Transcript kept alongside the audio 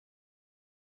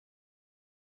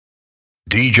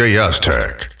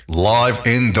djaztek, live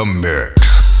in the mix.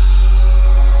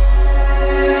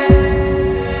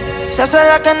 Se hace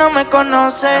la que no me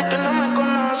conoce,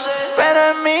 pero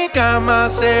en mi cama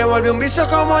se volvió un vicio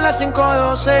como las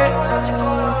 5:12.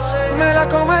 Me la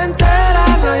como entera,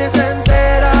 nadie se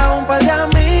entera. Un par de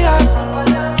amigas,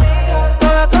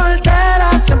 todas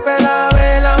solteras, siempre la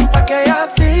velan pa' que ella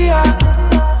siga.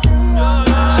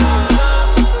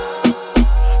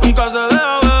 Nunca se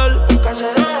deja ver,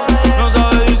 no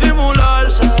sabe disimular.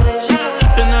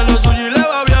 Tiene lo suyo y le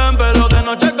va bien, pero de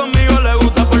noche conmigo le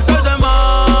gusta portarse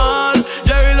mal.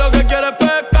 Llega y lo que quiere es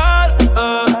pescar,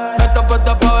 está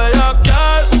puesta pa'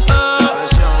 bellaquear,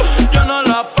 yo no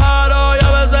la paro y a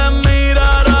veces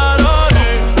mira raro.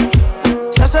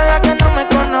 Se hace la que no me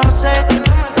conoce,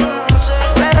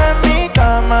 pero en mi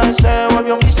cama se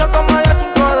volvió un vicio como las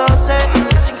 5:12.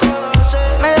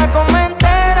 Me la como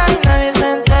entera y nadie se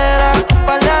entera. Un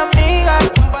par de amigas,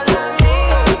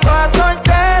 todas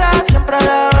solteras, siempre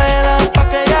la velan pa'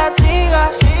 que ella siga.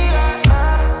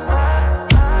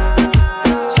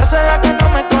 Se hace la que no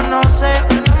me conoce,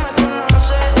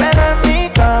 pero en mi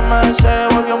cama se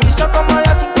volvió un vicio como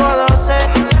las 5:12.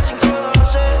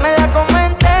 Me la como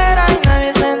entera y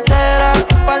nadie se entera.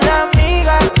 Un par de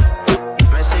amigas,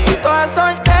 todas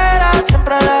solteras,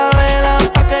 siempre la velan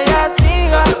pa' que ella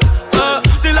siga.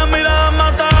 Si las miradas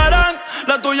mataran,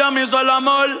 la tuya me hizo el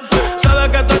amor.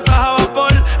 Sabe que tú estás a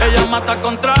vapor. Ella mata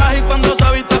con traje y cuando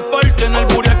se viste por. Tiene el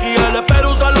booty aquí, el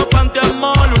espero usa los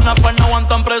panty-amol. Una par no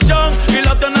aguantan presión y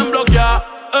la tienen bloqueada.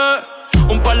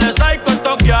 Un par de psycho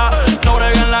toquea. No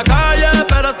bregué en la calle,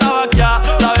 pero estaba aquí.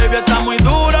 La baby está muy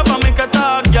dura, pa' mí que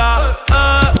está aquí.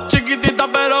 Chiquitita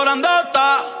pero grandota.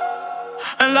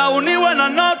 En la uni buena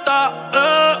nota.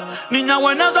 Niña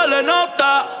buena se le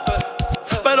nota,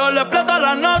 pero le explota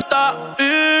la nota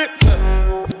y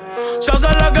se hace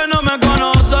la que no me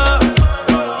conoce.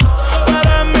 Pero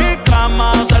en mi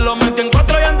cama se lo metí en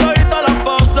 4 y en todita las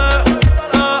poses.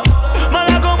 Me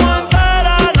la como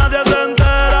entera, nadie se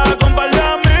entera. Con par de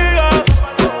amigas,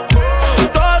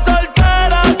 todas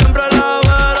solteras, siempre la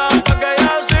verán pa' que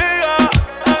ella siga.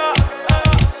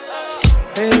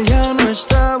 Ella no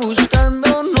está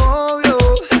buscando novio,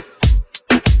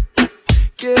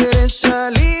 quiere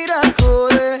salir a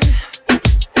joder,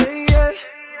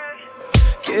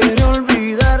 quiere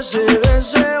olvidarse de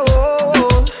ese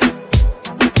bobo,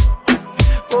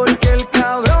 porque el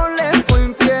cabrón le fue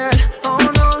infiel. Oh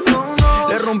no, no, no.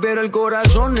 Le rompieron el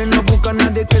corazón y no busca a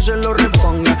nadie que se lo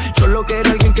reponga. Solo quiere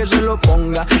alguien que se lo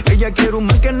ponga. Ella quiere un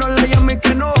man que no la llame y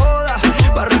que no joda,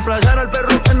 para reemplazar al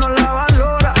perro que no la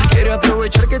valora. Quiere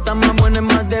aprovechar que está más buena y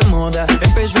más de moda.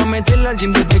 Empezó a meterla al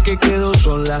gym desde que quedó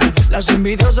sola. Las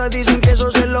envidiosas dicen que eso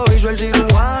se lo hizo el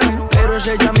cirujano, pero es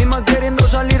ella misma queriendo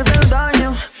salir del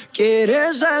daño.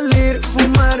 Quiere salir,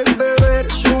 fumar, beber,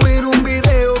 subir un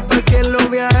video pa' que lo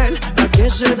vea él, pa' que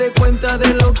se dé cuenta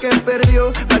de lo que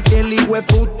perdió, pa' que el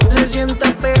hijueputo se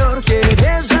sienta peor.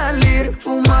 Quiere salir,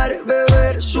 fumar,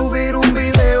 beber, subir un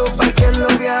video pa' que lo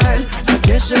vea él, pa'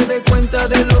 que se dé cuenta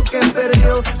de lo que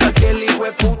perdió, pa' que el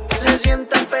hijueputo se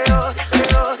sienta peor,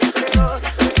 peor, peor,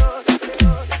 peor,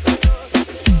 peor.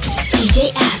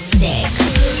 djaztek,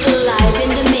 live in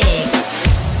the mix.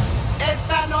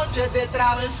 Esta noche de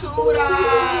travesura,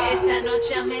 Esta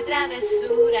noche hazme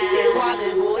travesura. te voy a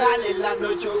demorar en la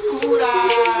noche oscura.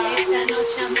 Esta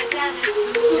noche hazme Tú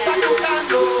travesura. estás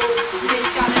buscando mi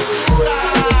calentura.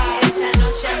 Esta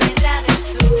noche hazme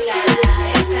travesura.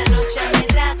 Esta noche hazme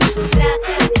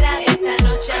Esta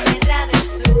noche hazme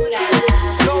travesura.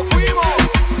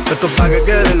 Esto es pa' que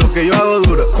quede lo que yo hago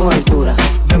dura. Con altura,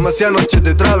 Demasiadas noches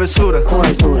de travesura. con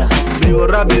altura, Vivo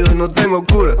rápido y no tengo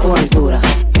cura. con altura,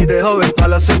 Y de joven pa'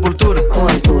 la sepultura. con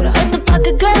altura, Esto es pa'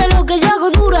 que quede lo que yo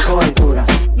hago dura. con altura,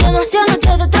 Demasiadas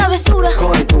noches de travesura.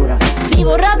 con altura,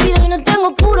 Vivo rápido y no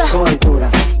tengo cura. con altura,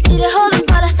 Iré joven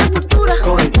para la sepultura.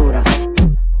 con altura.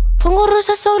 Pongo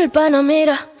rosas sobre el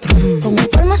Panamera. Pongo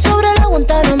palmas sobre la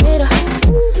Guantanamera.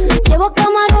 Llevo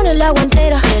camarones en la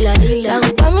guantera. La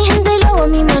hago pa' mi gente y lo hago a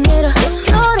mi manera.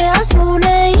 Flores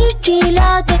azules y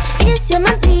quilates. Y si es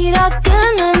mentira que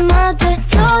me mate.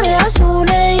 Flores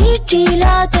azules y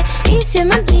quilates. Y si es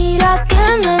mentira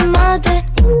que me mate.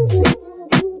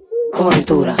 Con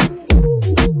altura,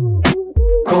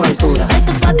 con altura,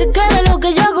 Esto es pa' que quede lo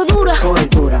que yo hago dura. con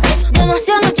altura,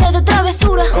 Demasiadas noches de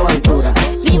travesura. con altura,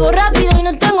 Vivo rápido y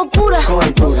no tengo cura. con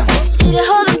altura, Iré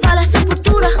joven para la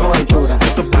sepultura. con altura,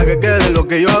 Esto es pa' que quede lo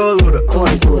que yo hago dura. con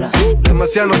altura,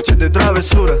 Demasiadas noches de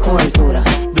travesura. con altura,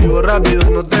 Vivo rápido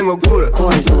y no tengo cura.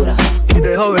 con altura, Y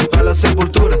de joven pa' la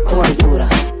sepultura. con altura.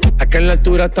 Acá en la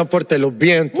altura están fuertes los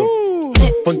vientos.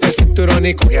 Ponte el cinturón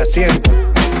y coge asiento.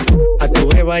 A tu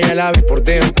jeva ya la vi por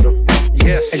dentro.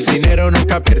 Yes. El dinero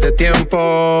nunca pierde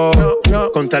tiempo.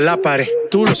 No, contra la pared.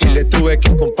 Tú lo si le tuve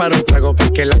que comprar un trago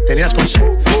porque la tenías con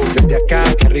sed. Desde acá,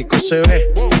 qué rico se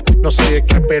ve. No sé de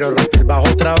qué, pero rompe el bajo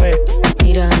otra vez.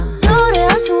 Mira,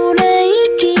 flores azules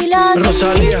y quilates.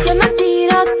 Rosalía. Dice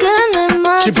mentira que me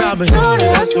maten.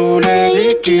 Flores azules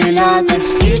y quilates.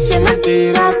 Dice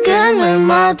mentira que me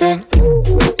maten.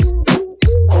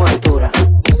 Cobertura.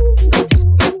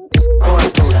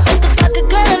 Esto pa' que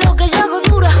quede lo que yo hago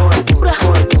dura.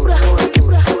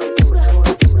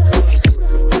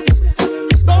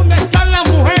 ¿Dónde están las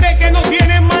mujeres que no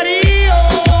tienen marido?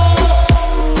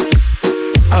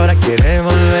 Ahora quiere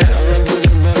volver.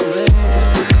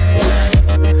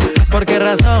 ¿Por qué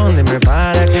razón? Dime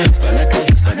para qué.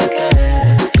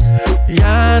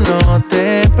 Ya no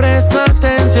te presto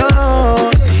atención.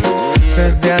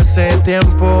 Desde hace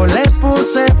tiempo le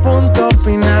puse punto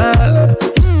final.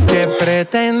 ¿Qué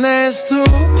pretendes tú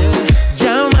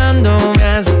llamándome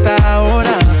hasta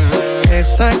ahora?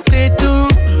 Esa actitud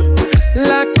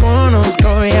la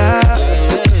conozco ya.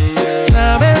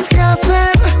 Sabes qué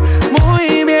hacer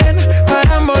muy bien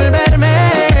para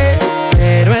envolverme,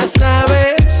 pero esta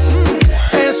vez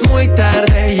es muy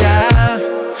tarde ya.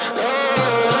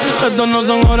 Esto no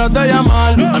son horas de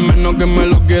llamar, al menos que me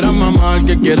lo quieras mamar,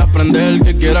 que quieras prender,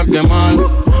 que quieras quemar.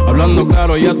 Hablando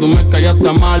claro, ya tú me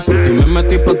callaste mal. Por ti me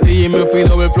metí pa' ti y me fui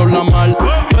de ver flor la mal.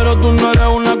 Pero tú no eres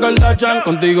una Kardashian,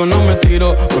 contigo no me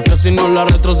tiro, porque si no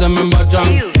las retro se me embachan.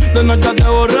 De noche te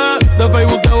borré, de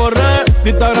Facebook te borré, de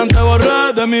Instagram te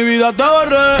borré, de mi vida te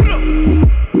borré.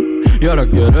 Y ahora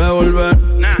quieres volver,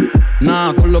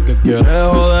 nada con lo que quieres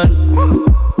joder.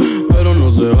 Pero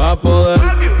no se va a poder,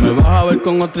 me vas a ver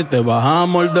con otra y te vas a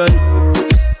morder.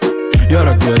 Y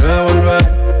ahora quieres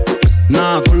volver,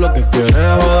 nada con lo que quieres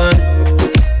joder.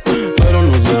 Pero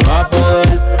no se va a poder,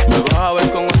 me vas a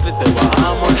ver con otra y te vas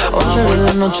a morder. 8 de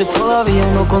la noche todavía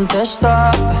no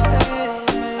contesta.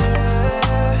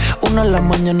 1 de la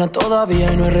mañana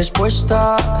todavía no hay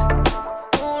respuesta.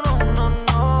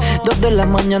 2 de la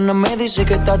mañana me dice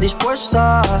que está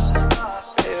dispuesta.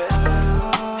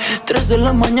 3 de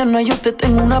la mañana yo te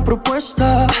tengo una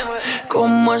propuesta.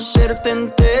 ¿Cómo hacerte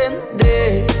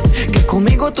entender que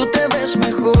conmigo tú te ves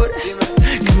mejor?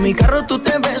 Que en mi carro tú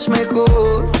te ves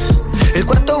mejor. El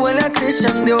cuarto huele a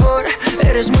Christian Dior.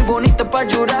 Eres muy bonita pa'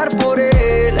 llorar por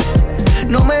él.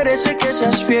 No merece que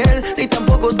seas fiel, ni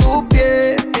tampoco tu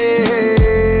piel.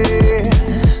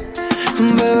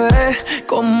 Bebé,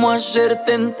 ¿cómo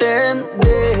hacerte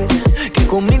entender que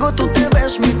conmigo tú te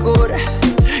ves mejor?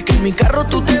 Que en mi carro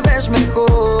tú te ves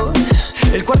mejor.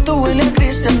 El cuarto huele a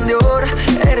Christian Dior.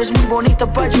 Eres muy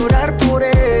bonita pa' llorar por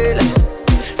él.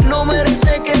 No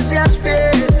merece que seas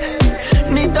fiel,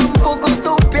 ni tampoco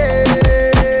tu piel.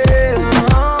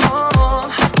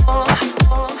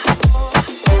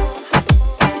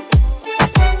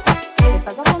 ¿Qué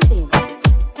pasa contigo?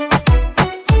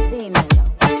 Dímelo.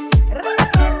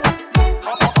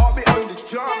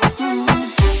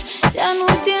 Ya no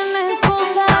tiene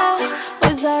esposa,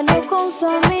 pues salió con su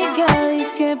amiga.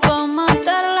 Dice que pa'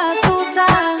 matar la tusa,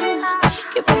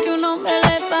 que porque un hombre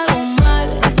le pagó mal,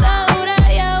 está dura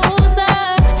y abusa.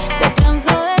 Se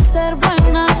cansó de ser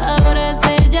buena, ahora es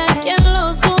ella quien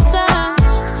los usa.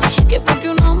 Que porque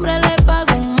un hombre le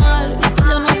pagó mal,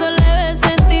 ya no se le ve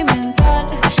sentimental.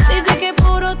 Dice que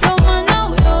por otro mal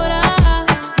no llora,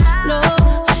 no,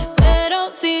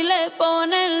 pero si le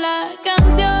ponen la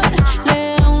canción,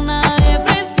 le da una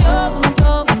depresión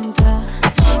tonta.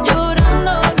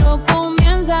 Llorando lo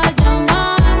comienza a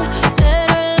llamar,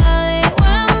 pero él la dejó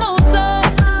en buzón.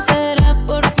 Será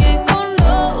porque con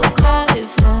otra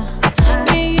está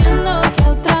pidiendo que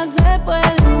otra se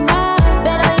puede dar.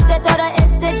 Pero hice todo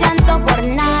este llanto por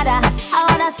nada.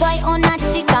 Ahora soy una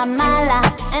chica mala.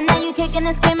 And now you kicking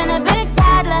and screaming a big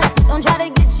toddler. Don't try to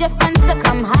get your friends to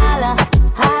come holla,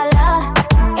 holla.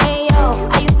 Ayo,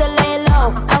 I used to lay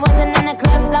low. I wasn't in the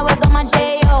clubs, I was on my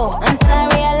J.O. Until I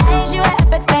realized you were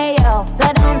epic fail. So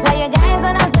don't tell your guys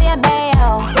and I'll say your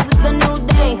bayo. Cause it's a new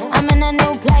day, I'm in a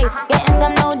new place. Getting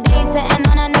some new days, sitting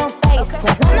on a new face.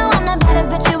 Cause I know I'm the baddest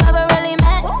bitch you ever really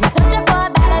met. You searching for a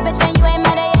better bitch and you ain't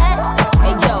met her yet.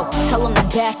 Hey yo, tell him to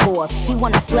back off. He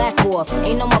wanna slack off.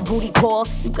 Ain't no more booty calls.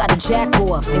 You gotta jack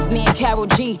off. It's me and Karol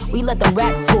G. We let the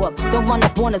racks talk. Don't run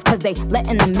up on us cause they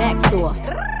letting the max off.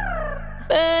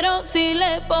 Pero si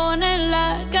le ponen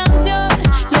la canción,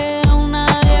 le da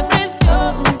una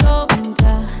depresión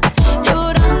tonta.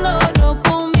 Llorando lo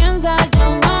comienza a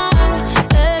llamar,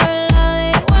 pero él la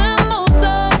dejó en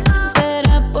buzón.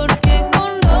 Será porque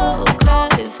con otra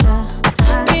está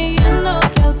pidiendo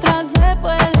que otra se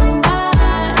puede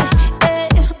dar.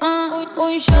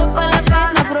 Un shot para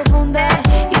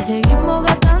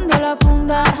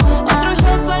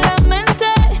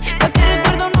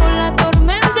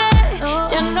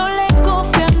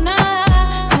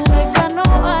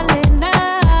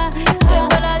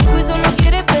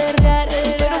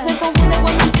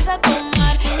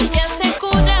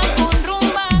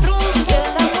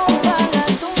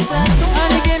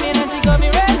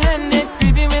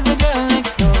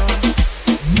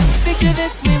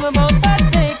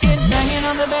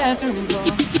bathroom door.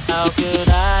 How could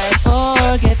I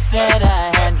forget that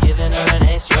I had given her an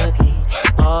extra key?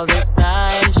 All this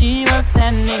time she was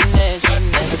standing there, she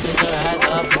never took her eyes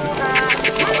off me.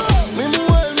 Mi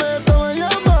mujer me estaba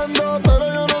llamando, pero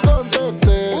yo no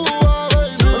contesté.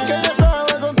 Porque ella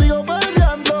estaba contigo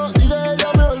peleando y de ella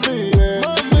me olvidé.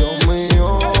 Dios mío,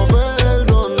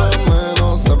 perdóname, no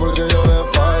sé por qué yo le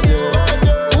fallé.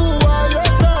 Yo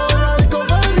estaba en la disco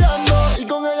peleando y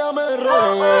con ella me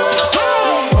regué.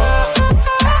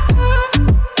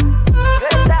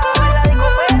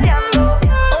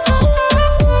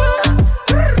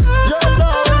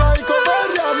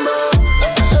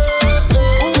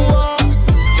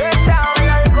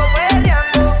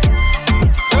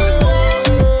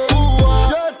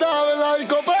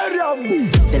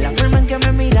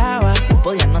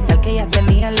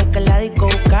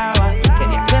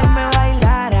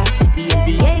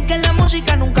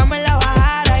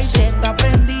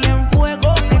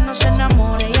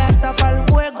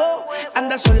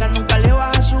 Sola nunca le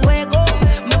baja su ego.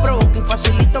 Me provoca y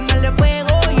facilito me le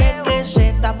pego. Y es que se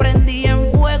está prendida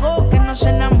en fuego. Que no se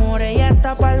enamore, ella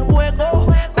está pa'l juego.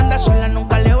 Anda sola,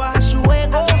 nunca le baja su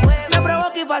ego. Me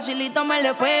provoca y facilito me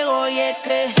le pego. Y es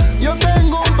que yo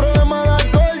tengo un problema de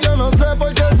alcohol, yo no sé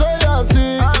por qué soy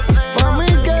así. Pa' mí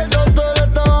que el doctor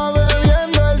estaba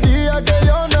bebiendo el día que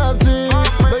yo nací.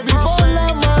 Baby, pon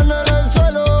la mano en el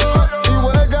suelo y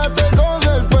huélgate con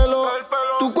el pelo.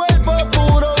 Tu cuerpo es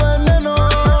puro veneno.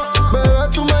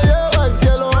 Tú me llevas al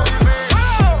cielo.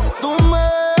 Tú me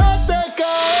dejaste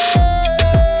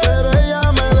caer, pero ella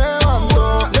me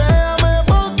levantó. Déjame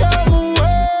poca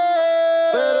mujer,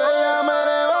 pero ella me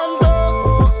levantó.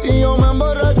 Y yo me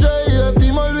emborraché y de ti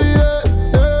me olvidé.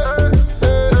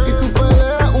 Y tú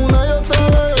peleas una y otra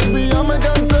vez, y ya me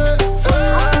cansé.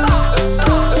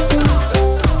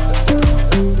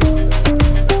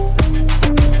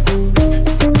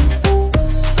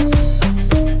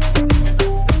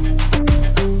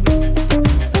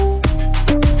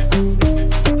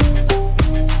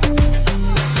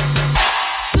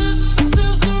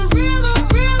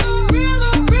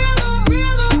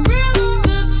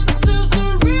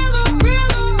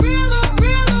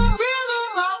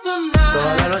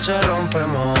 Toda la noche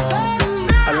rompemos,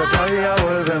 al otro día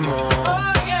volvemos.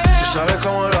 Tú sabes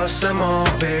cómo lo hacemos,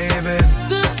 baby.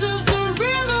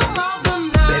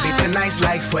 Baby, tonight's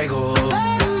like fuego.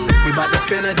 We bout to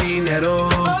spend the dinero.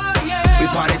 We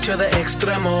party to the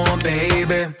extremo,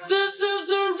 baby.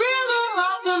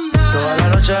 Toda la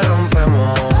noche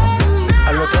rompemos,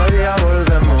 al otro día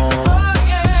volvemos.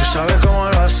 Tú sabes cómo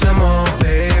lo hacemos,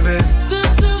 baby.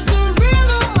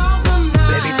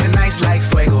 Baby, tonight's like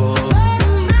fuego.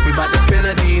 We bout to spend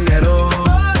the dinero.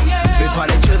 We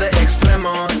party to the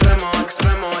extremo, extremo,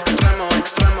 extremo, extremo,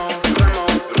 extremo, extremo,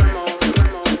 extremo,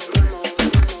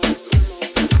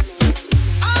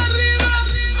 Arriba,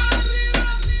 arriba,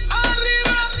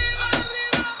 arriba,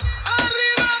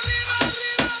 arriba, arriba,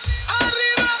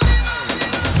 arriba.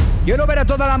 Quiero ver a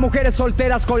todas las mujeres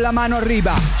solteras con la mano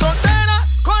arriba. Soltera,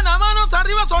 con las manos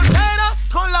arriba, soltera,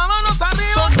 con las manos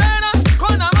arriba. Soltera,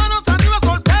 con las manos arriba,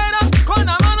 soltera, con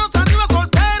las manos arriba,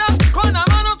 soltera, con las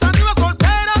manos arriba,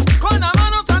 soltera, con las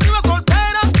manos arriba,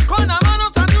 soltera, con las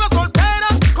manos arriba, soltera,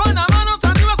 con las manos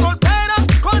arriba, soltera,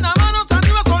 con las manos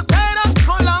arriba, soltera,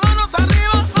 con las manos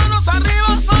arriba, manos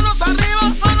arriba, manos arriba,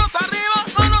 manos arriba,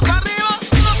 manos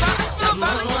arriba,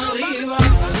 manos arriba,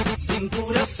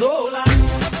 cintura sola,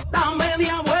 da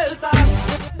media vuelta,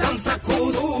 danza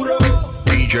kuduro.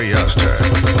 djaztek,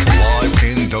 live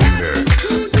in the mix.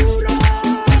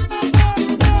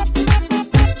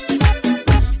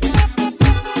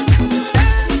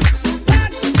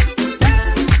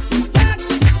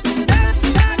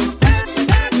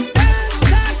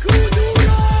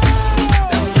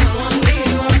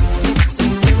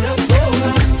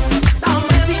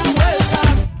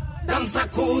 Danza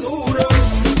kuduro,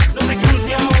 no te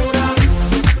canses ahora,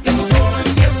 que esto solo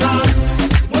empieza.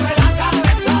 Mueve la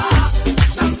cabeza,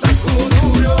 danza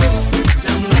kuduro,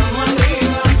 la mano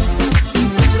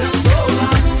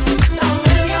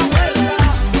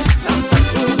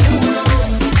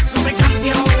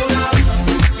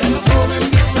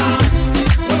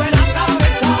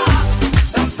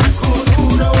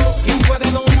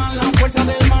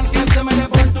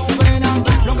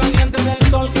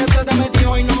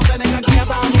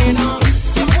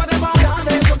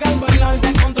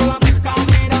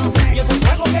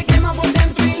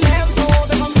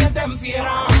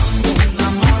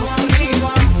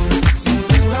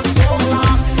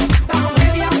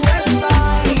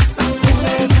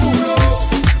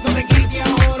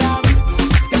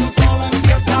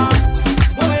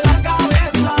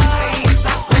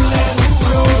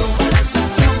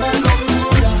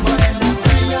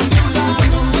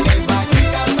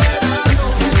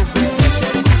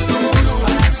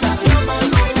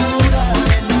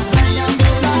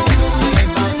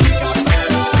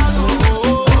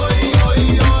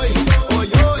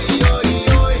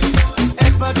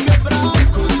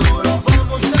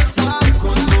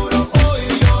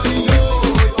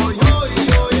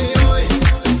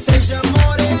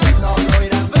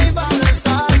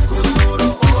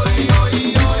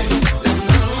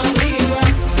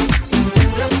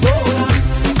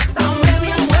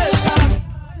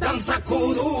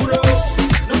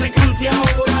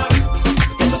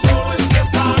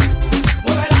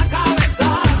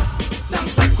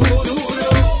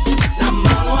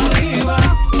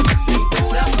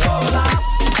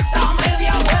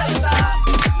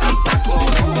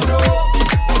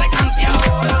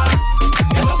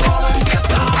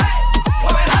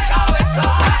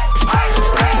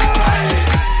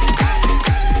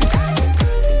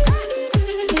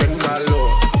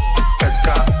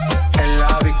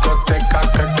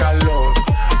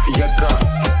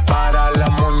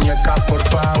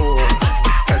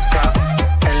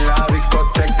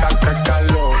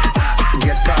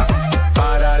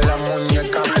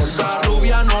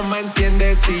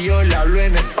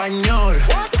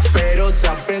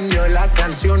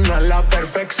la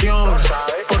perfección.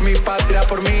 Por mi patria,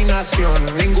 por mi nación,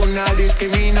 ninguna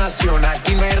discriminación.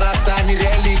 Aquí no hay raza ni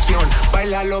religión,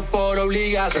 bailalo por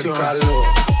obligación. Qué calor,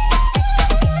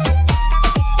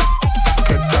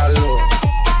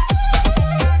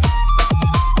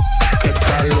 qué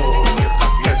calor,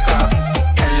 qué calor.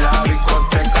 En la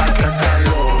discoteca, qué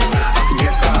calor.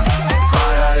 Yeca,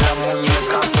 para la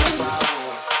muñeca, por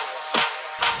favor.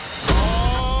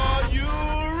 Are you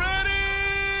ready?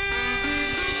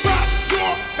 Put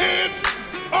your hands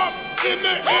up in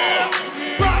the air.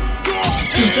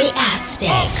 Put your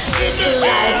djaztek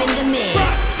live in the mix.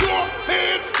 Put your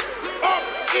hands up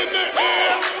in the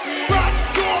air. Put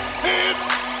your hands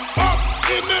up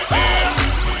in the air.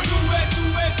 Sube,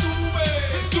 sube, sube,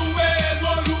 sube el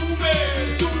volumen.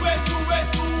 Sube, sube,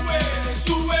 sube,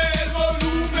 sube el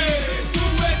volumen.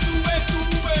 Sube, sube,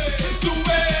 sube,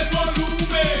 sube el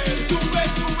volumen. Sube,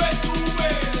 sube, sube,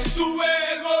 sube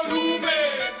el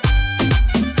volumen.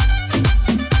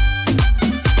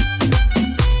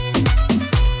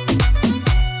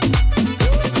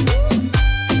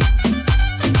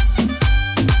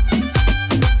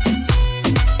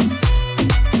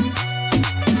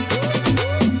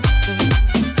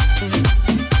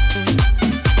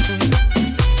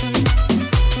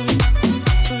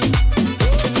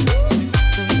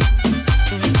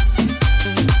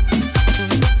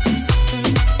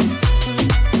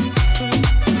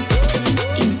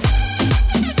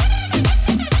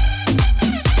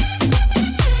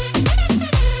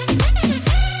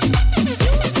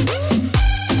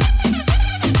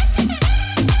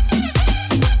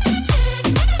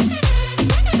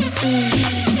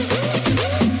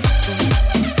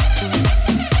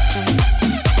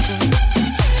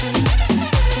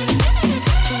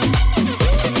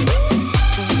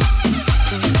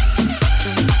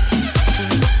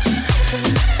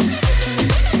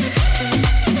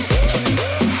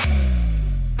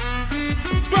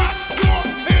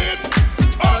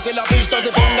 Que la pista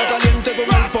se ponga caliente con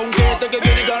el fonquete que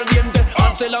viene caliente.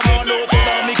 Alce la mano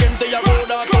toda mi gente y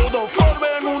ahora todos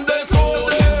formen un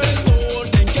desorden.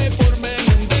 Desorden, que formen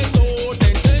un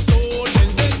desorden.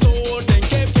 Desorden, desorden,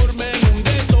 que formen un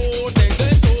desorden.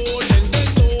 Desorden,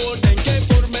 desorden, que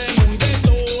formen un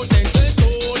desorden.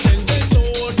 Desorden,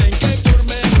 desorden, que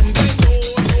formen un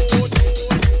desorden.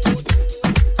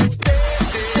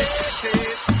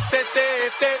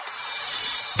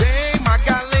 Vem,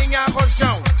 Magalenha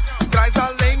Rojão, traz a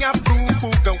lenha pro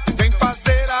fogão, vem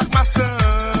fazer armação.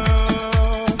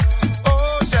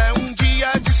 Hoje é um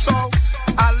dia de sol,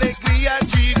 alegria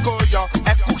de Goió,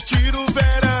 é curtir o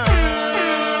verão.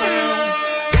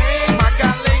 Vem,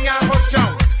 Magalenha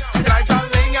Rojão, traz a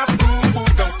lenha pro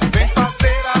fogão, vem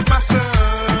fazer armação.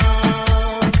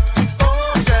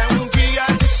 Hoje é um dia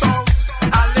de sol,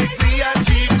 alegria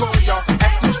de Goió, é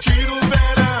curtir o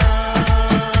verão.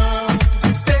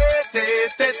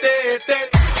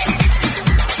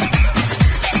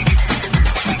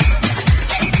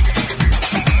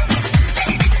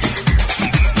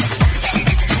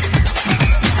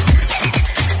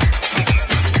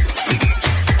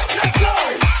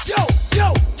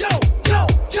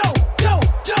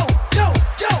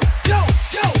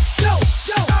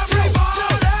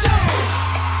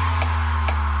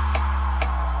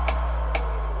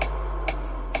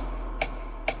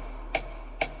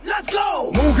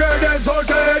 Mujeres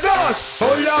solteras,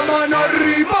 con la mano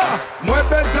arriba,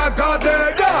 mueve esa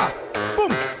cadera.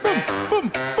 Pum, pum, pum,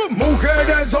 pum.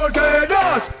 Mujeres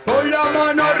solteras, con la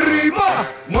mano arriba,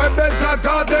 mueve esa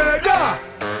cadera.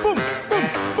 Pum, pum,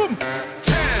 pum.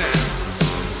 10,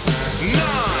 9,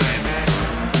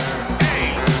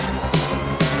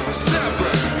 8,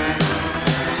 7,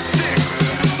 6,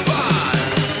 5,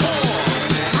 4,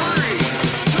 3,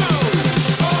 2,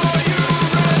 are you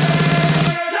ready?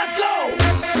 Let's go!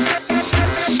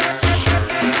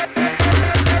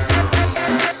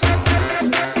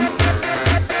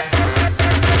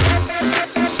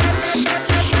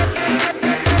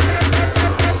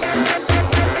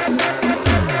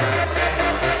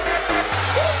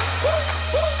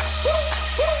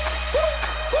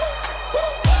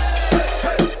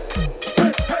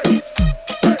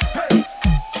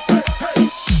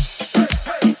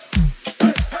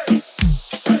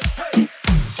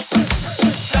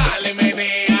 Dale,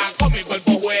 menea, con mi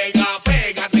cuerpo juega,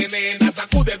 pégate, nena,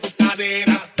 sacude tus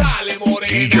caderas, dale,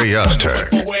 morena.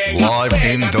 djaztek, live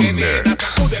in the mix.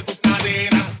 Sacude tus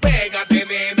caderas, pégate,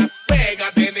 nena,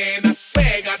 pégate, nena,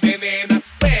 pégate, nena,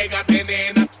 pégate,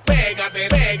 nena, pégate,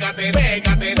 pégate,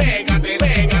 pégate, pégate,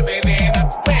 pégate, nena,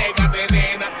 pégate,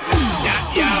 nena. Ya,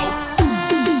 ya.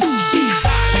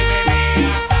 Dale,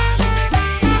 menea,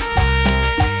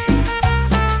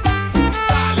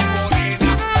 dale,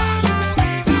 morena, dale.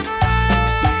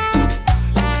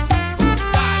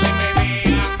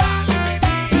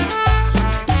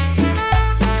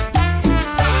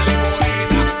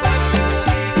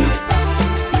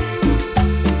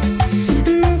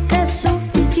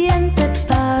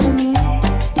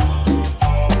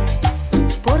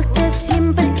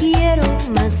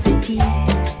 más de ti.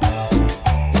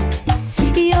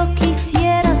 Yo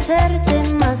quisiera hacerte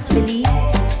más feliz.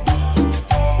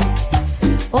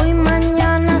 Hoy,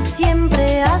 mañana,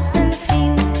 siempre hasta el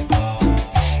fin.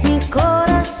 Mi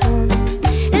corazón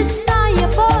estalla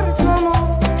por tu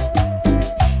amor.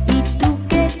 ¿Y tú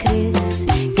qué crees?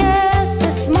 Que eso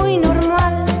es muy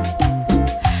normal.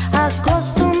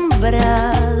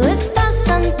 Acostumbrado estás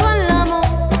tanto al amor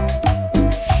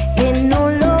que no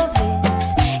lo ves.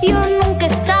 Yo nunca he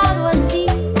estado así.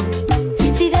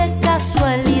 Si de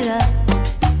casualidad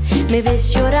me ves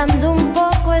llorando un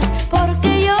poco es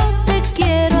porque yo te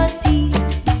quiero a ti.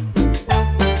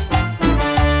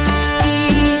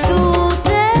 Y tú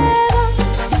te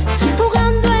vas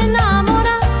jugando a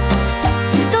enamorar.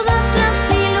 Todas las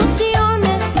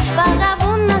ilusiones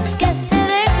vagabundas que se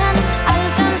dejan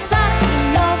alcanzar, y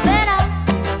no verás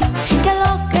que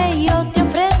lo que yo te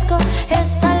ofrezco es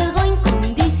algo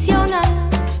incondicional.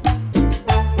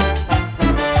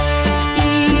 Y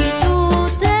tú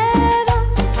te vas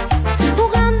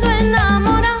jugando a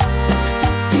enamorar.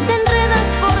 Te enredas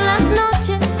por las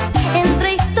noches entre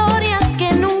historias que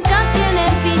nunca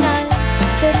tienen final.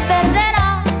 Te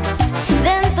perderás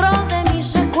dentro de mis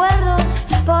recuerdos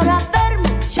por haberme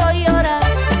hecho llorar.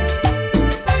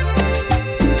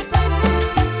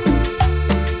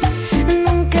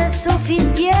 Nunca es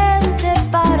suficiente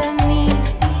para mí,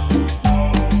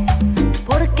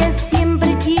 porque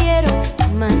siempre quiero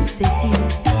más de ti.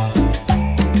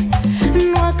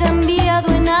 No ha cambiado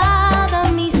en nada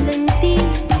mi sentir.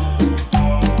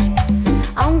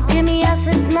 Aunque me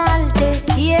haces mal, te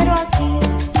quiero aquí.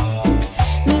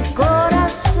 Mi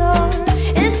corazón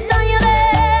estalla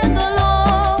de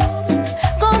dolor.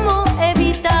 ¿Cómo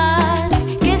evitar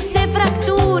que se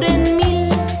fracture en mil?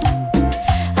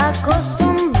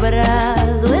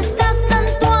 Acostumbrado estás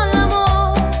tanto al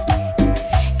amor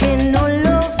que no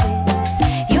lo ves.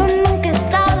 Yo nunca he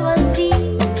estado así.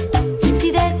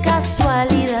 Si de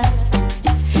casualidad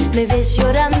me ves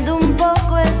llorando un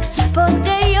poco es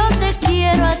porque yo te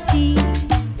quiero a ti.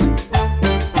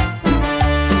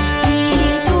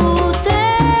 Y tú te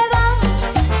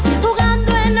vas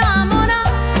jugando a enamorar.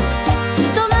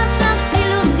 Todas las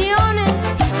ilusiones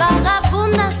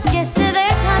vagabundas que se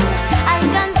dejan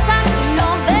alcanzar, y no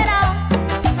verás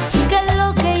que lo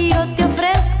que yo te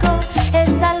ofrezco es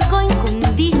algo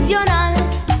incondicional.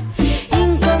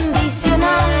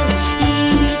 Incondicional.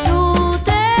 Y tú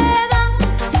te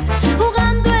vas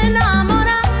jugando a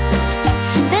enamorar.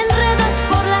 Te enredas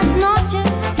por las noches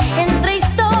entre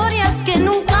historias que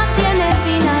nunca tienen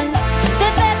final. Te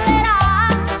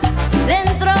perderás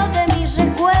dentro de mis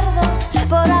recuerdos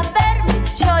por haberme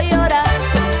hecho llorar.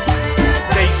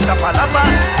 De Iztapalapa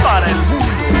para el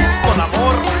mundo, con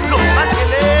amor, Los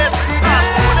Ángeles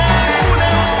Azules.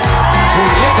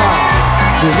 Julieta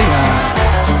Julieta.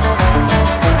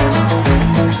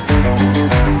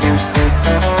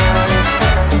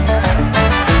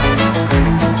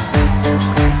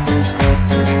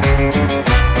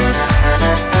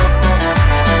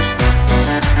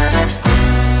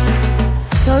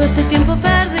 Todo este tiempo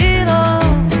perdido,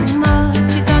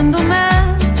 marchitándome,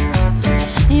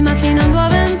 imaginando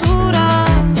aventuras,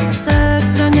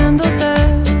 extrañándote.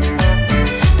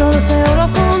 Todo ese oro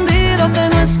fundido que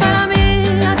no es para mí,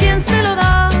 ¿a quién se lo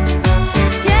da?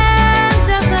 ¿Quién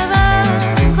se hace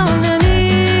dejo de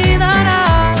mí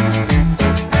dará?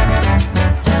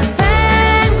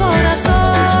 Ven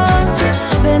corazón,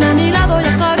 ven a mi lado y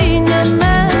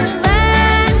acaríñame.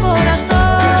 Ven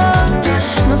corazón,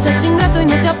 no seas ingrato y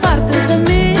no te apartes de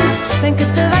mí. Ven que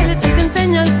este baile sí te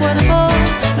enseña el cuerpo,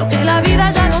 lo que la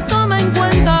vida ya no toma en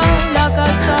cuenta. Y acá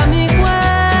está mi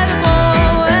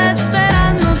cuerpo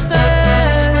esperándote.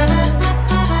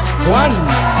 Juan.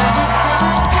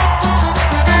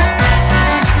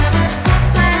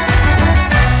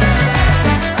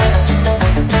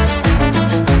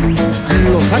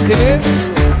 Los Ángeles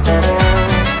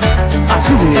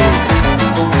Azules.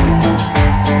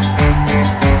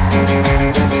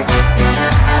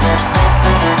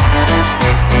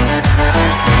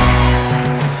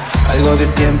 Algo de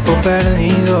tiempo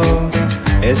perdido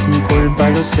es mi culpa,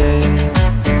 lo sé.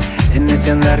 En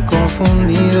ese andar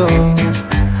confundido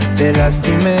te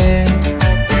lastimé.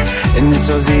 En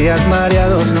esos días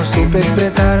mareados no supe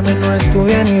expresarme, no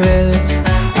estuve a nivel.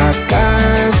 Acá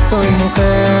estoy,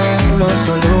 mujer, lo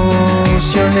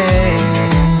solucioné.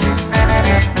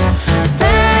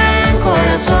 Ven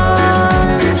corazón,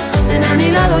 ven a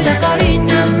mi lado y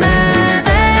acaríñame.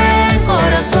 Ven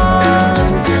corazón,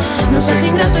 no seas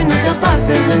ingrato y no te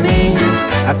apartes de mí.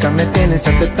 Acá me tienes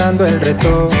aceptando el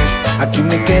reto. Aquí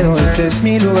me quedo, este es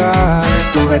mi lugar.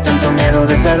 Tuve tanto miedo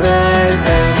de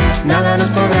perderte, nada nos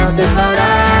podrá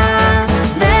separar.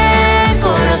 Ven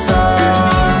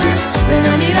corazón, ven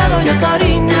a mi lado y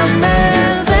acaríñame.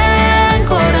 Ven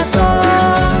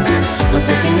corazón, no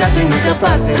seas ingrato y no te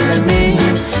apartes de mí.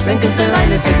 Ven que este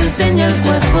baile se te enseña el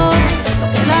cuerpo,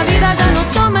 que la vida ya no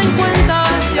toma en cuenta.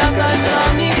 Y acá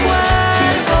está mi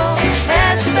cuerpo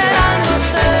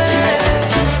esperándote.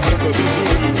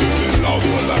 De lado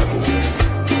a lado,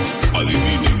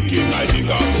 adivinen quién ha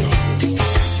llegado.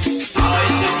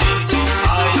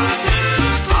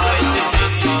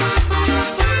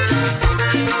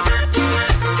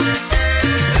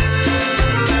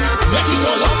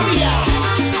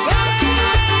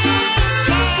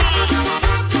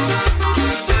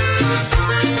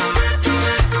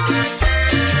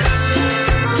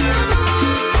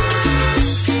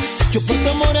 Yo por tu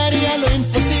amor haría lo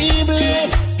imposible,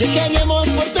 viajaríamos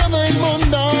por todo el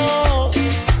mundo,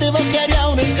 te bajaría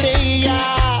una estrella,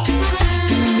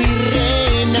 mi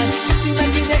reina. Sin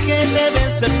maquillaje te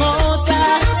ves hermosa,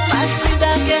 más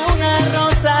linda que una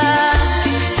rosa.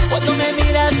 Cuando me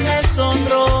miras me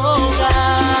sonrojas.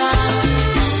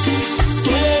 Tú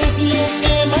eres lo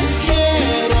que más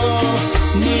quiero,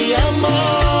 mi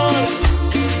amor,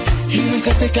 y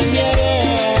nunca te cambiaré.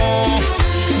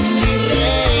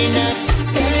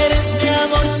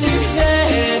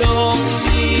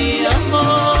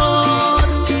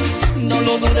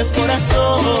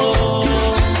 Corazón,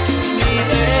 mi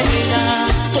reina,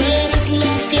 tú eres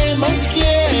lo que más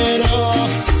quiero,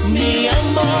 mi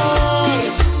amor,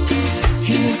 y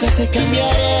nunca te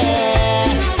cambiaré,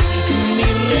 mi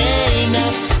reina.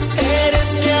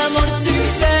 Eres mi amor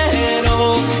sincero,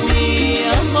 mi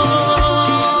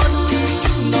amor,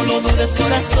 no lo dudes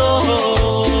corazón.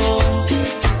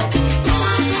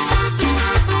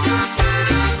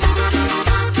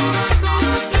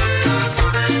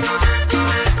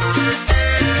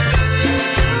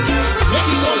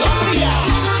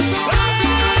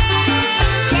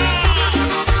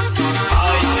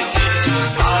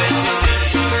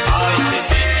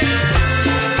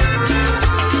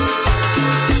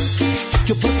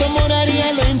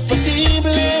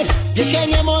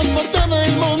 Viajaríamos por todo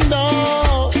el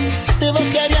mundo, te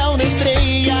bajaría una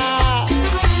estrella,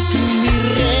 mi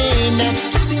reina.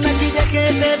 Sin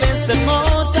maquillaje te ves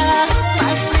hermosa,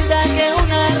 más linda que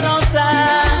una rosa.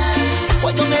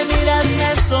 Cuando me miras me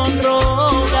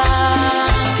sonrojas.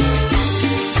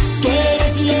 Tú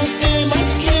eres lo que más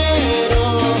quiero,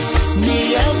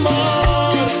 mi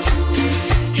amor,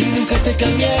 y nunca te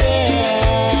cambiaré.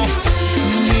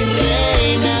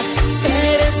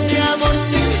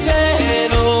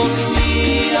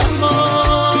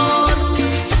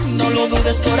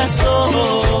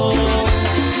 Corazón,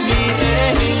 mi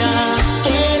reina, tú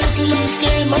eres lo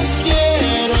que más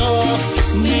quiero,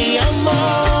 mi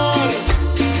amor,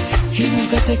 y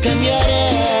nunca te cambiaré,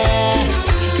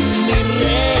 mi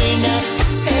reina.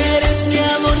 Eres mi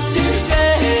amor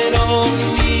sincero,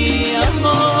 mi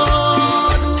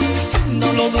amor, no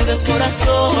lo dudes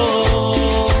corazón.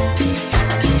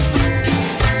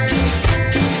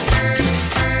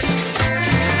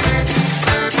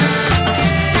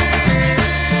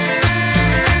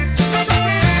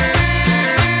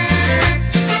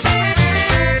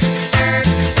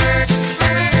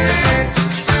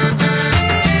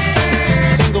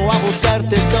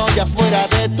 Afuera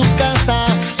de tu casa,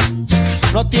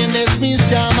 no atiendes mis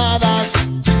llamadas,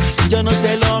 yo no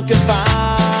sé lo que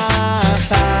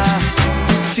pasa.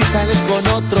 Si sales con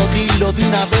otro, dilo de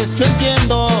una vez, yo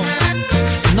entiendo.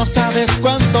 No sabes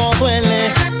cuánto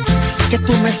duele que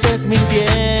tú me estés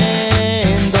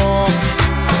mintiendo.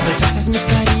 Rechazas mis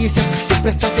caricias, siempre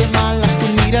estás de malas, tu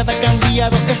mirada ha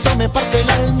cambiado, eso me parte el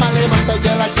alma. Levanta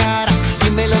ya la cara,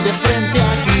 dímelo de frente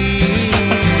aquí.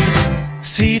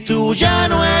 Si tú ya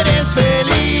no eres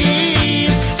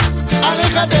feliz,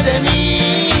 aléjate de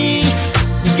mí,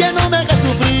 ya no me hagas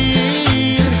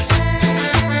sufrir.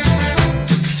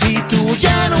 Si tú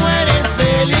ya no eres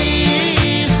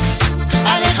feliz,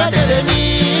 aléjate de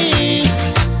mí,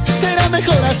 será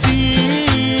mejor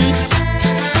así.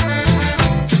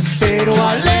 Pero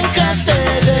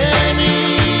aléjate de mí.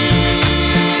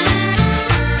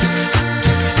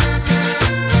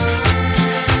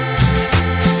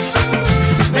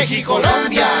 México,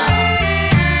 Colombia.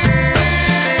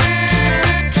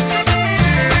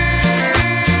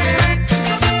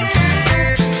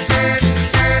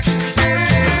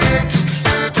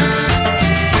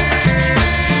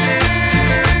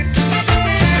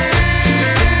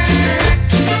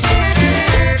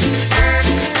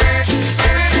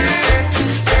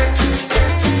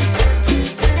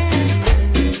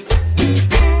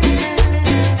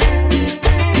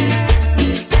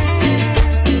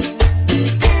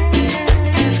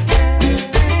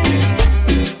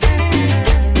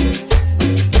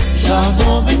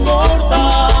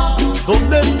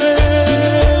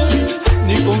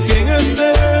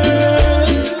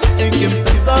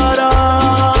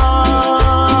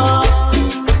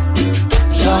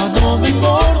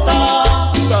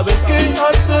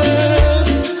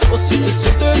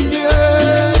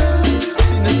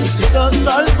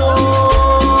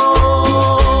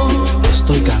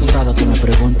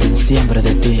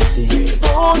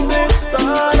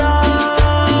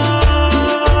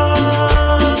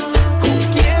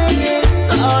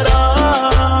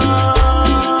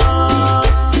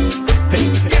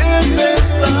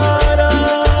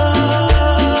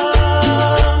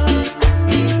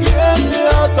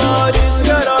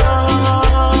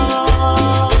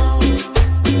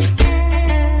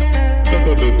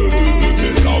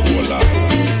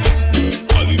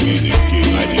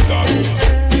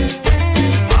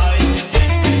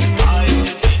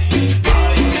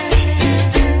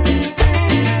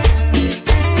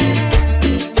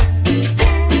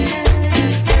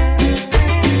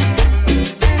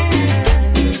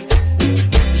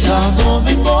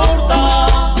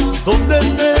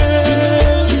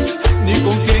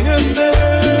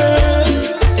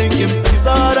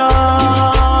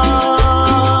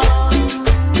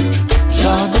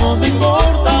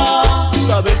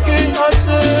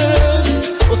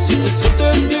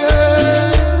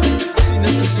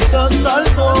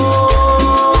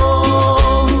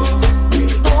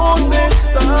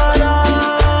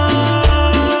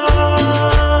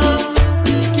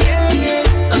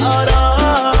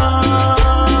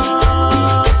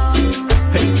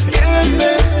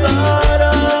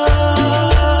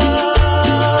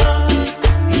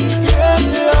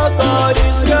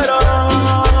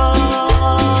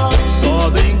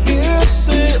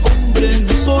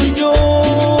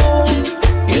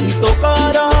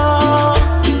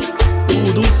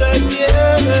 también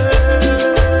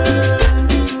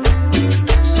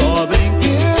saben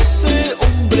que ese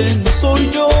hombre no soy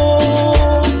yo.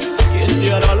 ¿Quién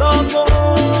te hará el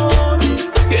amor?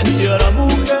 ¿Quién te hará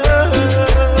mujer?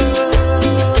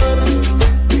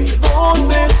 ¿Y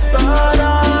dónde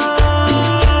estarás?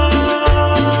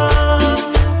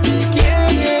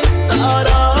 ¿Quién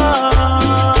estarás?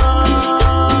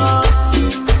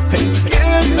 ¿En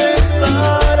quién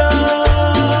pensarás?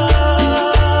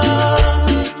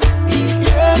 ¿Y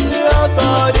quién te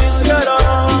acariciará?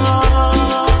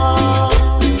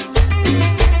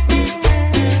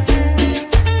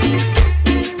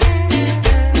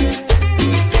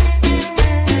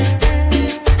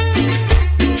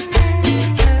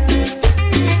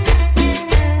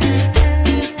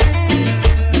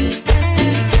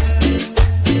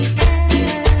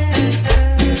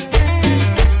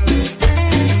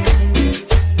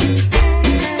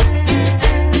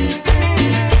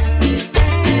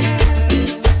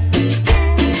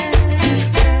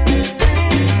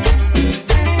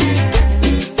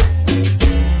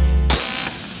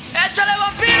 ¡Échale,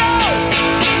 vampiro!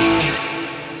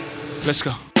 Let's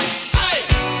go.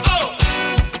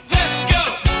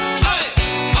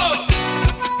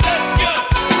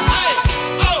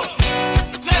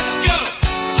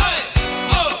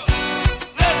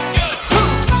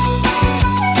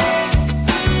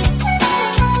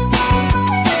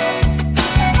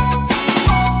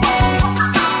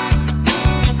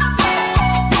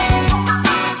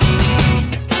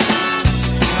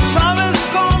 ¿Sabes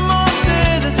cómo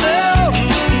te deseo?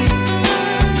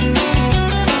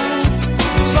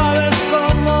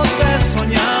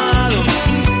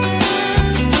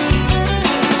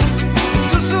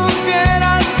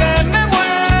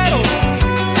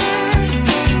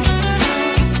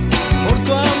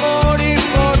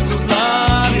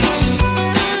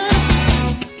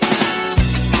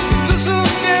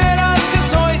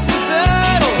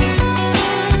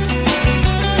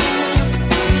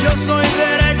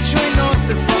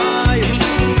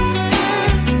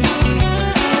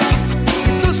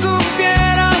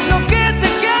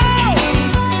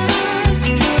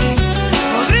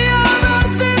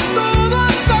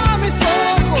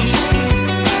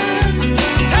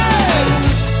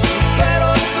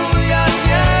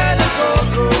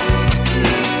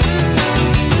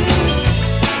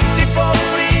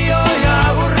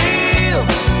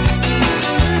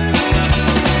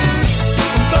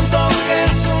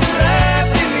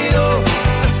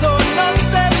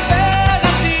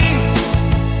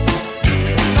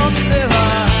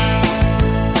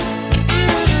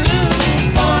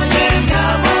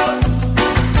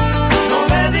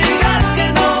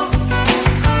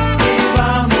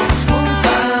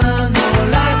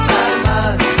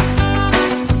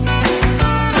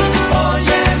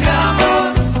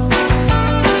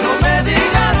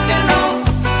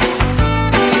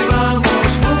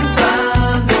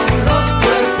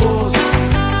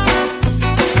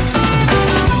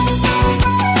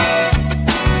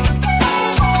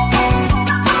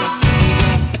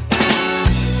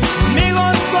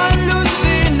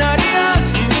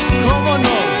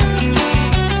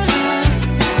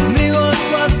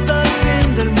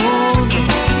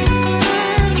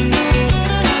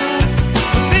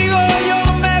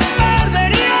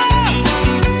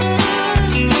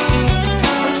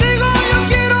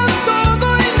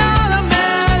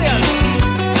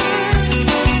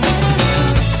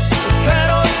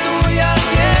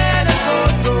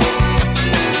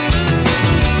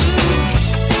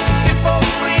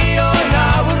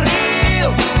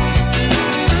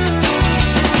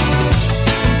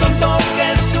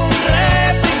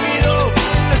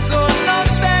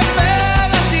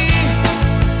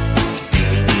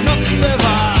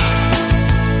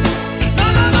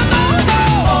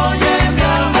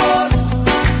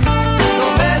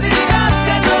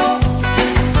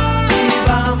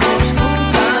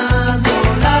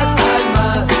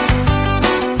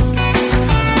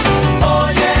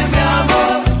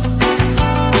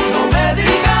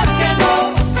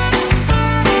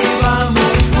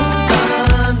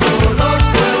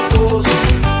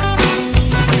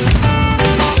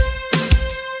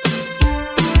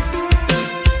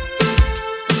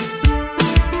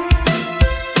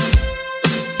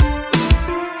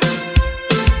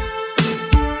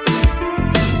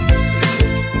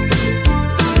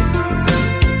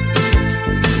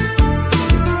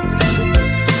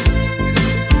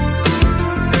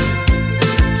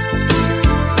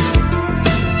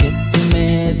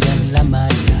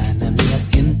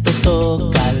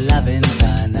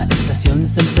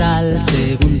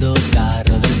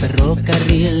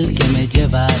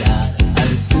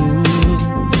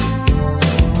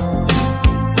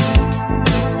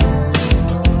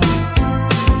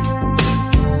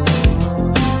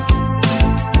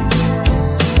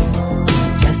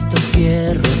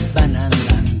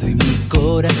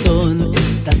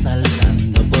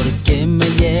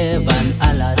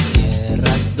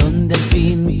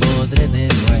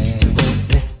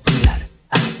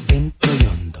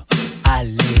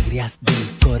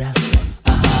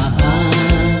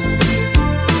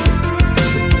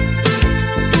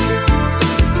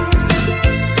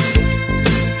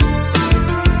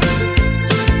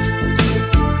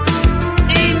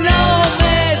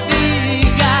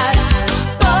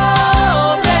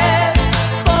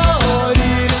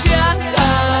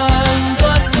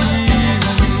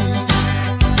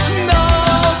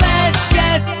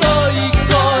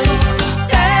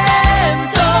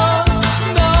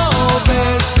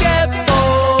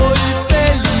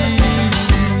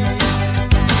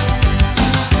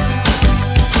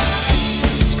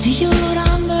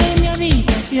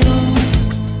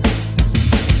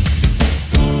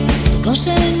 No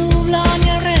se nubla a mi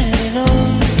alrededor.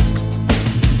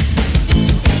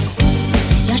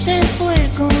 Ella se fue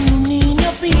con un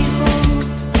niño pijo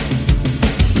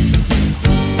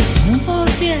en un Ford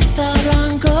Fiesta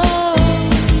blanco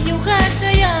y un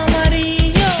jersey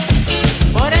amarillo.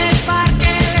 Por el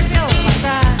parque les vio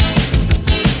pasar.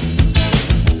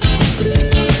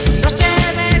 No se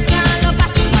besan, lo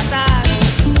paso fatal.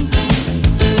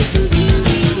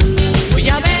 Voy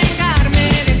a vengarme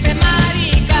de ese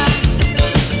marica.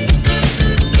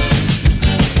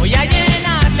 Voy a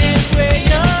llenarle el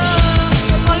cuello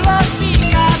con polvos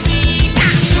pica pica.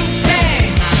 Sufre,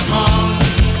 amor,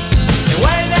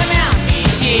 devuélveme a mi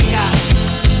chica.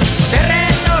 Te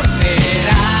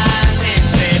retorcerás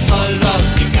entre polvos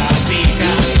pica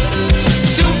pica.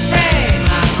 Sufre,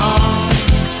 amor,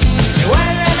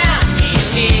 devuélveme a mi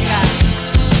chica.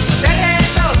 Te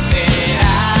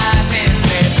retorcerás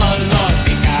entre polvos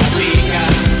pica pica.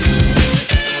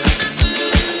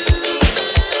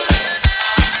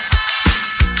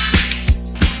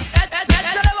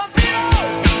 ¡Échale, vampiro!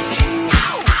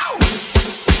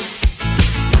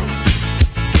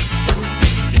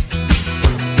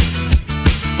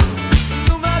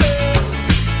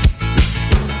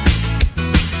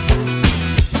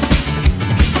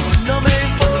 No me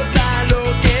importa lo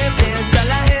que piensa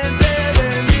la gente de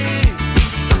mí.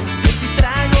 Que si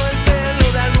traigo el pelo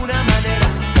de alguna manera,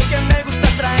 porque me gusta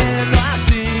traerlo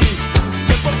así.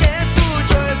 Que porque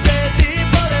escucho ese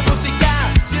tipo de música,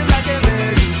 si es la que me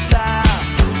gusta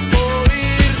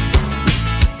oír.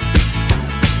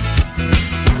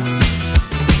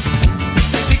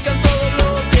 Critican todo lo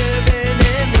que ven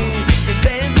en mí,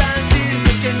 inventan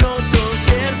chistes que no son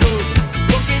ciertos.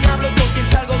 Con quién hablo, con quién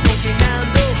salgo, con quién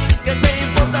ando, ¿qué te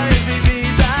importa en mi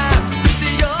vida? Si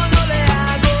yo no le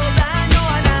hago daño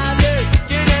a nadie,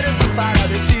 ¿quién eres tú para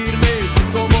decirme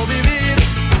cómo vivir?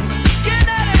 ¿Quién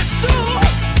eres tú?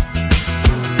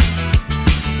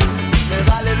 Me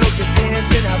vale lo que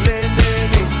piensen, hablen de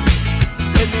mí.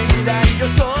 Es mi vida y yo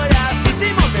soy